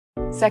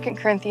2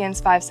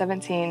 Corinthians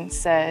 5:17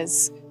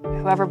 says,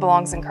 "Whoever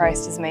belongs in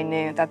Christ is made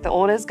new, that the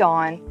old is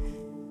gone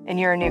and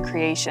you're a new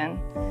creation."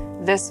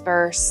 This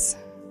verse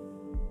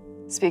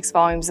speaks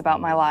volumes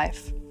about my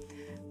life.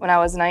 When I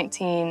was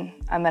 19,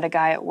 I met a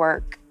guy at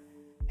work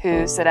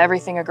who said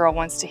everything a girl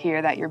wants to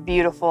hear, that you're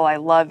beautiful, I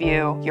love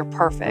you, you're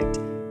perfect.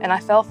 And I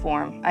fell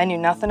for him. I knew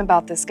nothing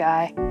about this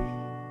guy.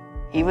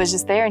 He was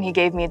just there and he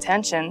gave me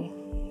attention.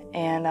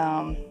 And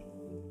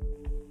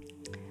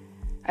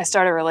I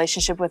started a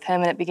relationship with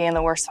him, and it began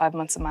the worst 5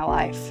 months of my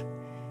life.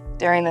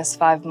 During this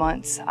 5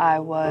 months, I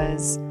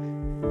was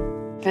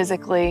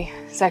physically,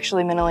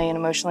 sexually, mentally, and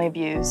emotionally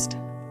abused.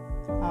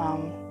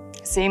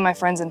 Seeing my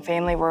friends and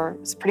family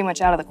was pretty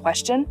much out of the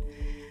question.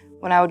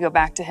 When I would go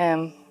back to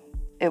him,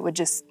 it would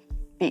just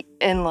be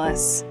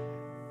endless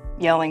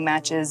yelling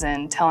matches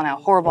and telling how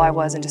horrible I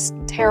was and just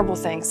terrible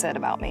things said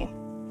about me.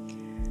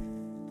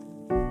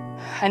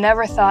 I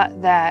never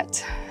thought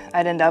that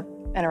I'd end up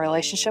in a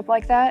relationship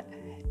like that.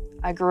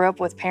 I grew up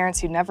with parents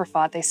who never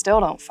fought. They still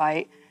don't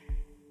fight.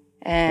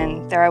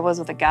 And there I was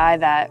with a guy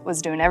that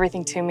was doing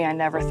everything to me I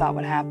never thought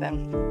would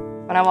happen.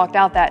 When I walked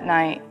out that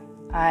night,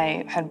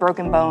 I had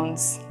broken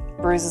bones,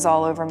 bruises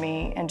all over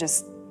me, and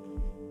just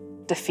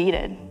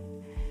defeated.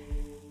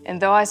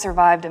 And though I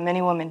survived, and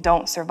many women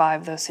don't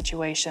survive those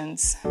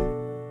situations,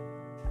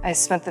 I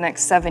spent the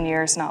next 7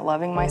 years not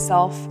loving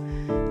myself,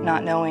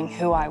 not knowing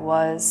who I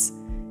was,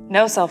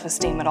 no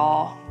self-esteem at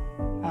all,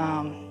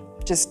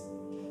 just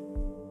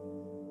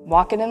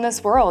walking in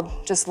this world,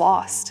 just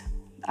lost.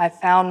 I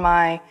found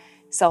my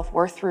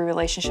self-worth through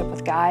relationship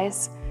with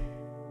guys.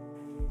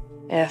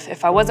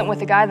 If I wasn't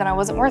with a guy, then I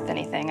wasn't worth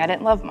anything. I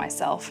didn't love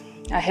myself.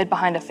 I hid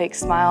behind a fake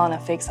smile and a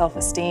fake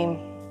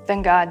self-esteem.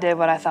 Then God did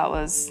what I thought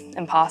was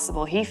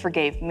impossible. He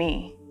forgave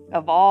me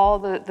of all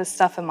the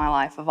stuff in my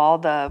life, of all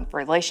the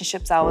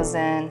relationships I was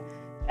in,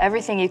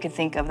 everything you could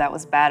think of that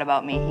was bad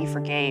about me, He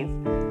forgave.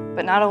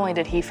 But not only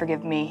did He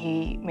forgive me,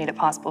 He made it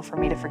possible for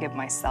me to forgive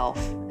myself.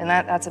 And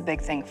that's a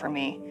big thing for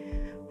me,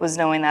 was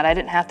knowing that I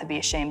didn't have to be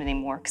ashamed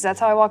anymore, because that's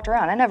how I walked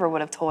around. I never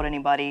would have told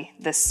anybody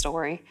this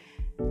story,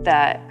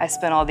 that I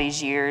spent all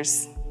these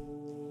years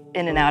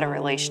in and out of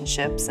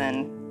relationships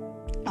and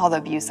all the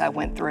abuse I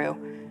went through.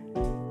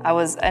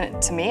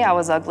 To me, I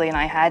was ugly and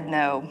I had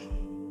no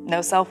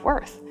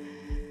self-worth.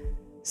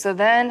 So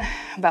then,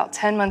 about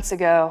 10 months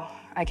ago,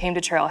 I came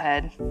to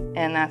Trailhead,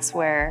 and that's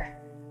where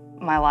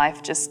my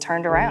life just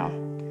turned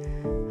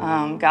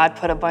around. God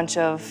put a bunch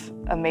of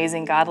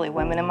amazing, godly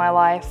women in my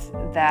life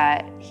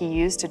that He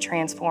used to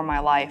transform my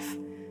life.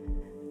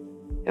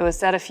 It was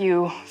said a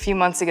few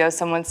months ago,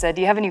 someone said,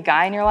 "Do you have a new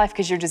guy in your life?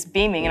 Because you're just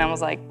beaming." And I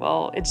was like,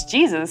 well, it's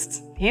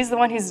Jesus. He's the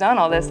one who's done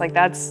all this. Like,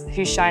 that's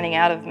who's shining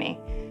out of me.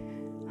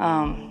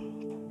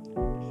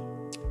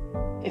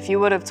 If you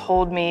would have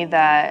told me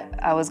that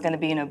I was going to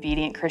be an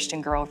obedient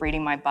Christian girl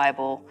reading my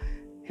Bible,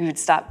 who'd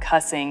stop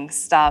cussing,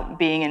 stop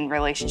being in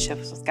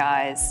relationships with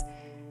guys,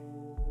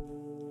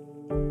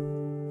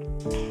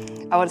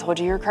 I would have told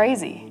you you're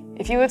crazy.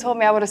 If you would have told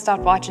me I would have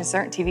stopped watching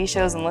certain TV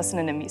shows and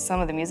listening to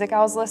some of the music I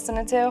was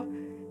listening to,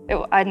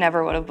 I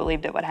never would have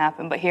believed it would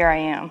happen. But here I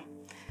am,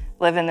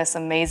 living this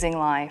amazing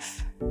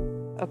life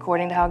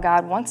according to how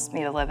God wants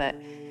me to live it.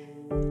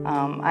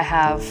 I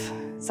have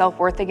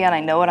self-worth again. I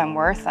know what I'm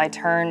worth. I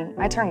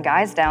turn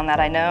guys down that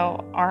I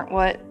know aren't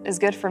what is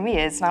good for me.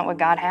 It's not what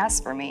God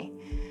has for me.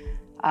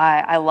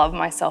 I love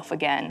myself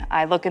again.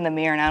 I look in the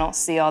mirror and I don't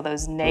see all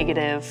those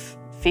negative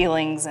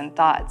feelings and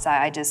thoughts.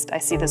 I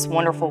see this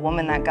wonderful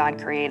woman that God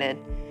created.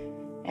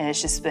 And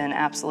it's just been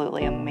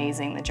absolutely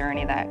amazing, the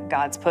journey that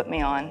God's put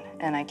me on.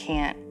 And I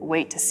can't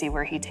wait to see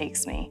where He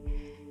takes me.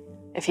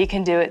 If He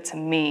can do it to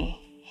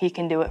me, He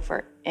can do it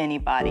for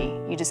anybody.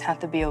 You just have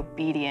to be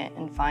obedient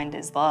and find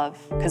His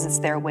love, because it's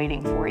there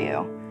waiting for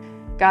you.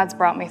 God's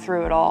brought me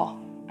through it all.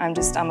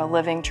 I'm a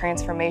living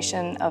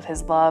transformation of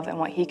His love and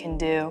what He can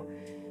do.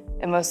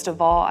 And most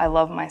of all, I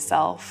love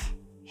myself.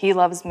 He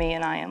loves me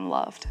and I am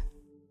loved.